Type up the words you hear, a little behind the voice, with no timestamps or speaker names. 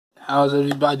How's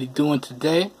everybody doing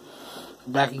today?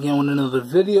 Back again with another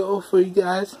video for you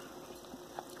guys.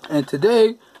 And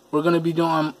today we're going to be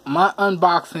doing my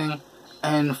unboxing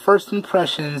and first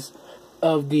impressions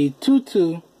of the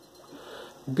TOTU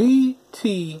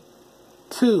BT-2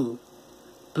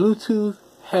 Bluetooth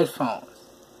headphones.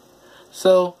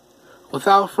 So,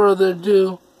 without further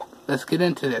ado, let's get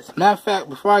into this. Matter of fact,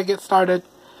 before I get started,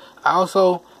 I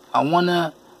want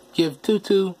to give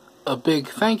TOTU a big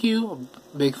thank you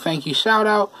shout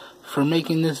out for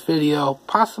making this video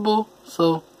possible.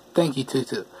 So, thank you,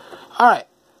 TOTU. Alright,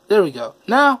 there we go.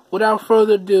 Now, without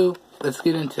further ado, let's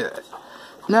get into this.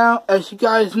 Now, as you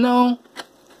guys know,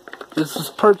 this was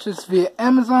purchased via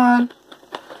Amazon.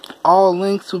 All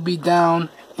links will be down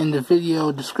in the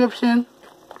video description.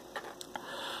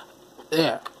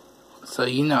 There. So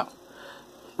you know.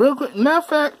 Real quick, matter of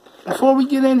fact, before we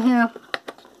get in here,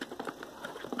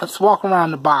 let's walk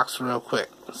around the box real quick.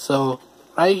 So,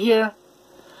 right here,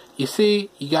 you see,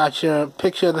 you got your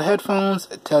picture of the headphones.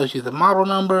 It tells you the model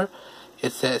number.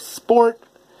 It says Sport.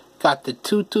 Got the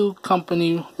TOTU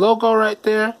company logo right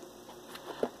there.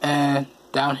 And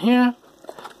down here,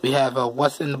 we have a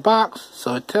what's in the box.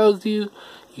 So it tells you,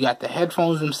 you got the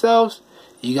headphones themselves.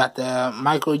 You got the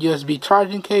micro USB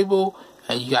charging cable.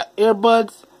 And you got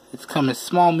earbuds. It's coming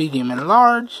small, medium, and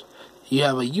large. You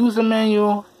have a user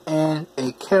manual and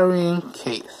a carrying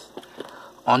case.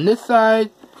 On this side,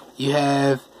 you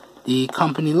have the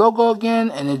company logo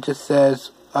again, and it just says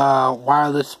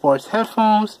wireless sports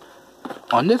headphones.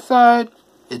 On this side,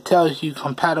 it tells you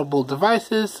compatible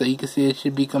devices, so you can see it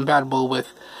should be compatible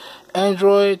with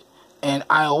Android and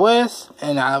iOS,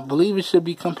 and I believe it should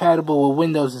be compatible with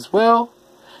Windows as well.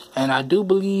 And I do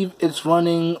believe it's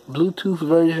running Bluetooth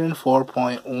version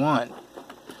 4.1.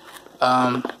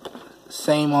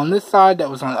 Same on this side that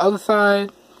was on the other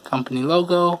side. Company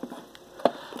logo.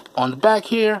 On the back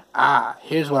here,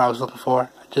 here's what I was looking for.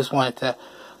 I just wanted to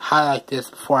highlight this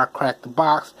before I crack the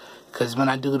box, because when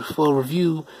I do the full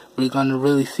review, we're going to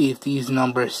really see if these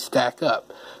numbers stack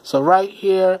up. So right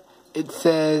here, it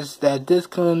says that this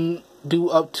can do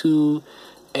up to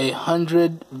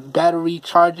 100 battery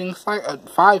charging cycle,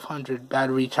 500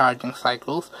 battery charging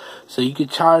cycles. So you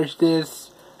could charge this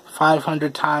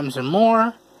 500 times or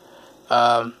more.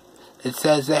 It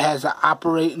says it has an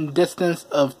operating distance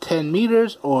of 10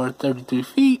 meters or 33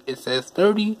 feet. It says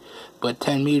 30, but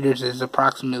 10 meters is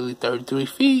approximately 33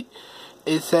 feet.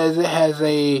 It says it has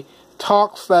a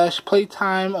talk/play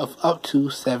time of up to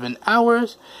 7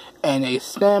 hours and a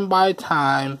standby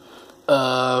time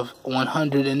of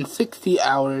 160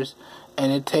 hours,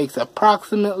 and it takes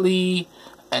approximately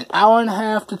an hour and a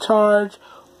half to charge,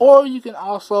 or you can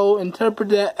also interpret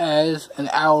that as an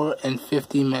hour and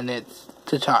 50 minutes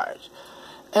to charge.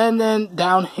 And then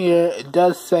down here it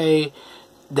does say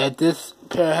that this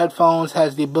pair of headphones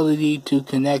has the ability to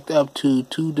connect up to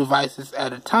 2 devices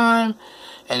at a time,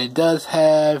 and it does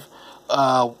have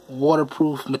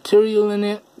waterproof material in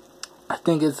it. I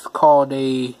think it's called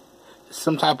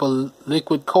some type of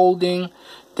liquid coating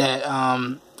that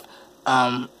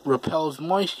repels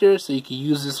moisture, so you can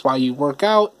use this while you work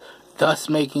out, thus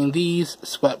making these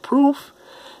sweat proof.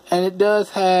 And it does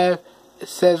have, it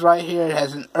says right here, it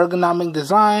has an ergonomic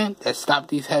design that stops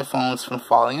these headphones from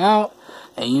falling out.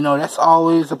 And you know, that's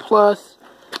always a plus,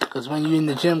 because when you're in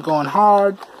the gym going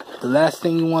hard, the last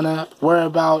thing you want to worry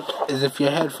about is if your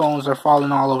headphones are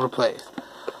falling all over the place.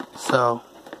 So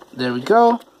there we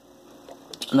go.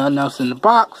 Nothing else in the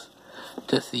box,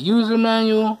 just the user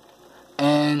manual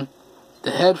and the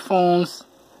headphones,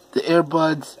 the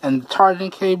earbuds, and the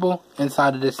charging cable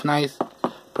inside of this nice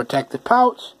protective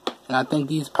pouch. And I think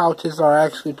these pouches are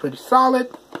actually pretty solid.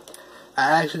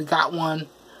 I actually got one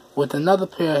with another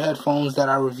pair of headphones that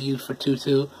I reviewed for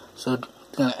TOTU, so I'm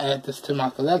going to add this to my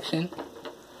collection.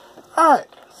 Alright,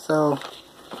 so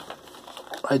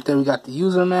right there we got the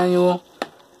user manual,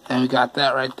 and we got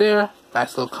that right there.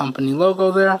 Nice little company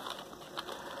logo there.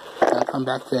 I'll come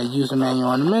back to that user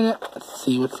manual in a minute. Let's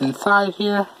see what's inside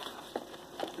here.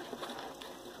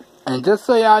 And just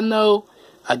so y'all know,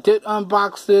 I did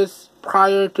unbox this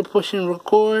prior to pushing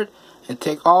record and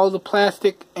take all the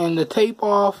plastic and the tape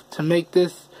off to make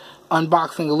this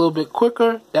unboxing a little bit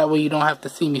quicker. That way you don't have to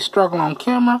see me struggle on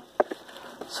camera.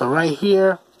 So right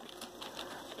here,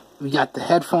 we got the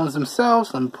headphones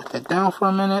themselves. Let me put that down for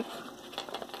a minute.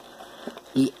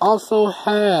 We also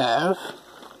have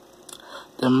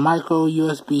the micro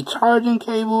USB charging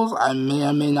cables. I may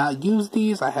or may not use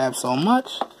these. I have so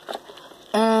much.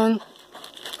 And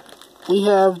we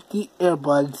have the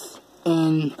earbuds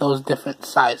in those different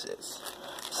sizes.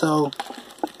 So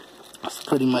that's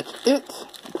pretty much it.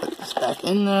 Put this back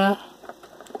in there.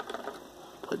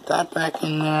 Put that back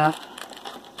in there.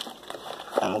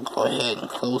 And we'll go ahead and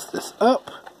close this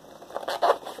up.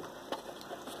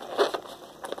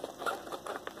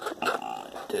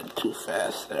 Did too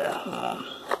fast there.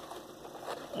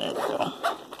 There we go.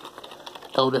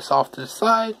 Throw this off to the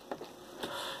side.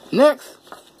 Next,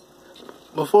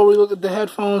 before we look at the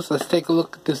headphones, let's take a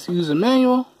look at this user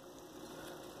manual.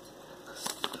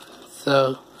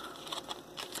 So,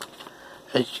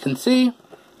 as you can see,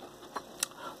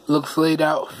 looks laid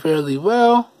out fairly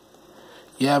well.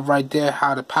 You have right there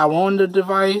how to power on the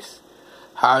device,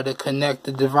 how to connect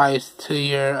the device to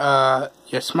your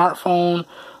smartphone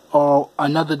or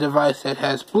another device that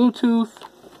has Bluetooth.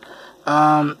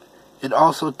 It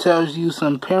also tells you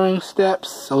some pairing steps,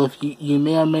 so if you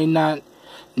may or may not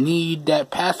need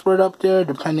that password up there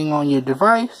depending on your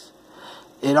device.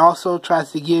 It also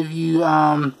tries to give you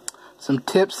some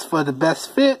tips for the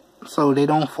best fit so they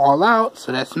don't fall out,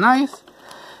 so that's nice.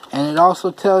 And it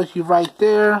also tells you right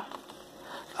there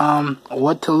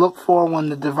what to look for when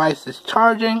the device is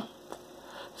charging.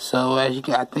 So as you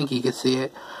can, I think you can see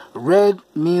it. Red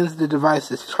means the device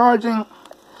is charging.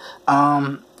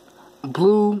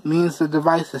 Blue means the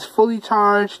device is fully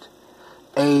charged.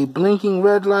 A blinking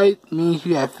red light means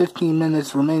you have 15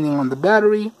 minutes remaining on the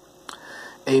battery.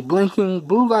 A blinking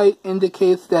blue light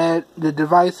indicates that the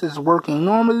device is working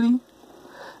normally.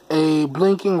 A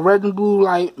blinking red and blue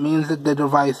light means that the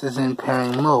device is in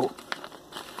pairing mode.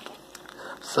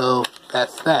 So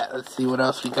that's that. Let's see what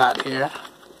else we got here.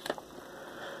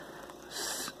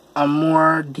 A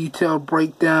more detailed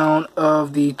breakdown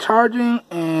of the charging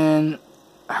and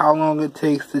how long it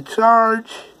takes to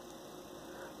charge.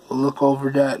 We'll look over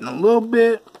that in a little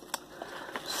bit.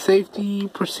 Safety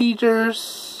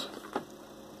procedures.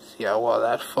 See how well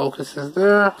that focuses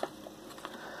there.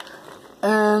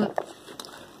 And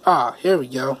here we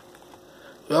go.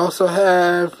 We also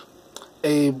have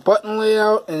a button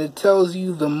layout, and it tells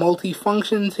you the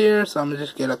multi-functions here. So I'm gonna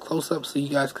just get a close-up so you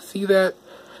guys can see that.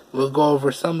 We'll go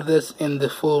over some of this in the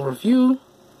full review.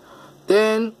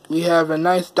 Then we have a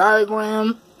nice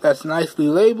diagram that's nicely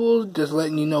labeled, just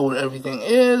letting you know where everything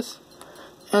is.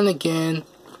 And again,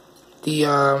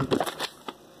 the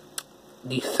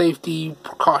safety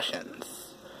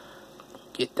precautions.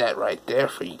 Get that right there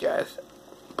for you guys.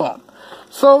 Boom.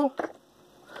 So,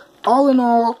 all in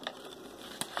all,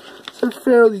 it's a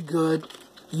fairly good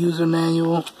user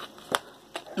manual.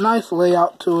 Nice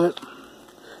layout to it.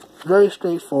 Very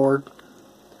straightforward.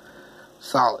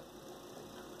 Solid.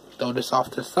 Throw this off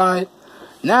to the side.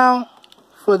 Now,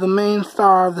 for the main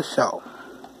star of the show.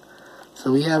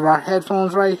 So we have our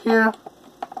headphones right here.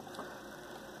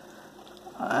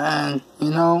 And, you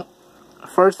know,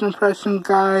 first impression,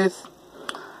 guys,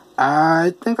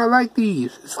 I think I like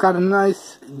these. It's got a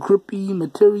nice grippy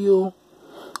material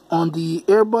on the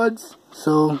earbuds,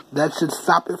 so that should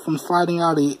stop it from sliding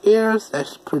out of your ears.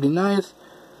 That's pretty nice.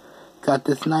 Got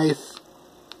this nice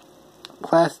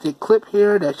plastic clip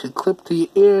here that should clip to your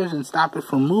ears and stop it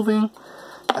from moving.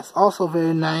 That's also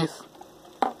very nice.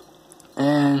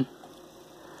 And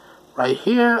right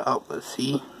here, oh, let's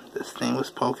see, this thing was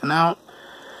poking out.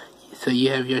 So you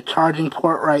have your charging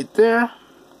port right there.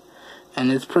 And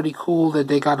it's pretty cool that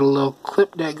they got a little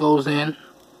clip that goes in.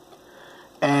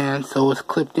 And so it's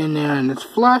clipped in there and it's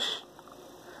flush.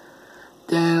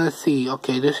 Then let's see,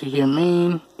 okay, this is your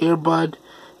main earbud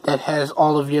that has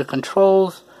all of your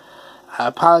controls. I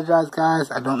apologize,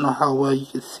 guys, I don't know how well you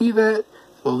can see that.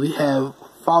 But we have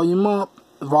volume up,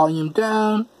 volume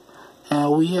down,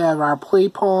 and we have our play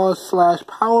pause /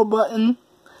 power button.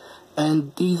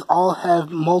 And these all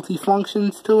have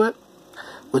multi-functions to it,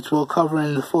 which we'll cover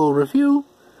in the full review.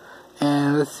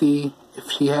 And let's see if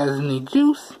she has any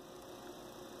juice.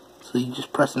 So you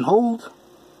just press and hold.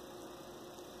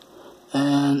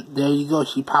 And there you go,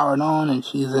 she powered on and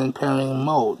she's in pairing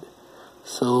mode.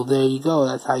 So there you go,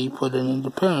 that's how you put it into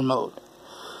pairing mode.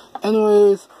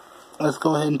 Anyways, let's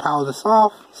go ahead and power this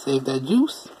off. Save that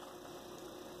juice.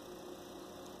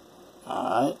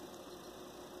 Alright.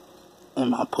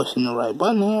 Am I pushing the right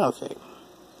button here? Okay.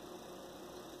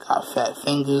 Got fat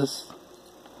fingers.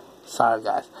 Sorry,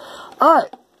 guys.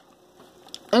 Alright.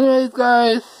 Anyways,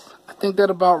 guys, I think that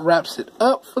about wraps it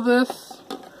up for this.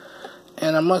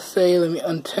 And I must say, let me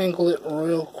untangle it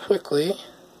real quickly,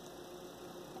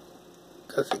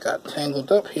 because it got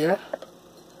tangled up here.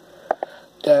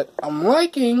 That I'm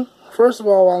liking, first of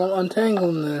all, while I'm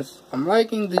untangling this, I'm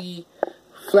liking the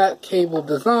flat cable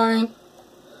design,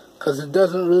 because it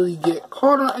doesn't really get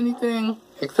caught on anything,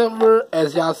 except for,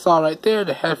 as y'all saw right there,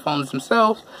 the headphones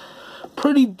themselves.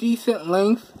 Pretty decent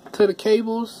length to the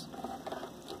cables.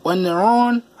 when they're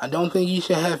on, I don't think you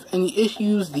should have any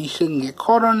issues. These shouldn't get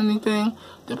caught on anything,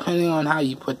 depending on how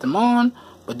you put them on.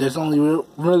 But there's only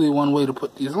really one way to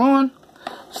put these on.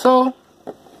 So,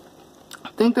 I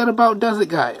think that about does it,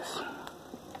 guys.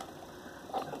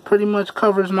 Pretty much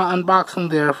covers my unboxing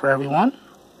there for everyone.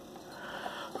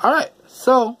 Alright,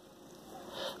 so,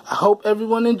 I hope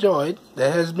everyone enjoyed.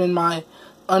 That has been my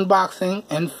unboxing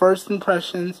and first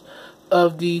impressions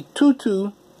of the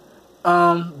TOTU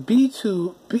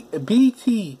BT-2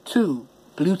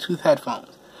 Bluetooth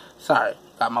headphones. Sorry,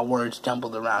 got my words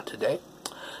jumbled around today.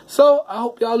 So, I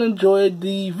hope y'all enjoyed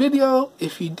the video.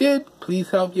 If you did, please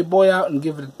help your boy out and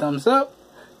give it a thumbs up.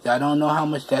 Y'all don't know how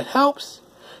much that helps.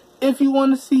 If you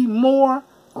want to see more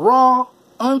raw,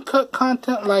 uncut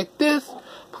content like this,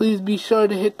 please be sure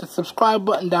to hit the subscribe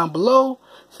button down below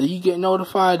so you get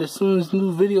notified as soon as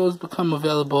new videos become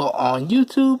available on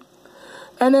YouTube.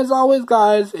 And as always,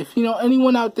 guys, if you know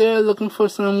anyone out there looking for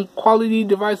some quality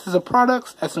devices or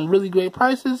products at some really great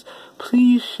prices,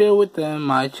 please share with them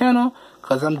my channel,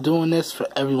 because I'm doing this for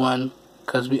everyone,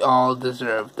 because we all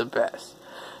deserve the best.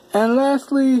 And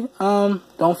lastly,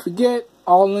 don't forget,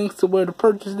 all links to where to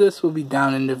purchase this will be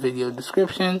down in the video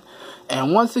description.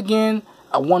 And once again,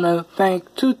 I want to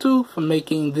thank TOTU for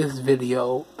making this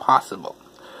video possible.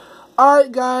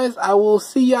 Alright guys, I will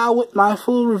see y'all with my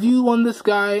full review on this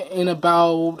guy in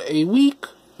about a week,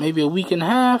 maybe a week and a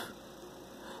half.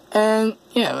 And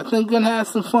yeah, I think I'm going to have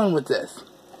some fun with this.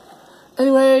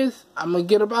 Anyways, I'm going to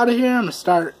get up out of here. I'm going to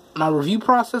start my review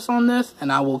process on this,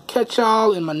 and I will catch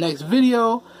y'all in my next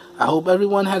video. I hope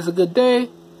everyone has a good day.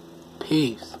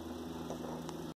 Peace.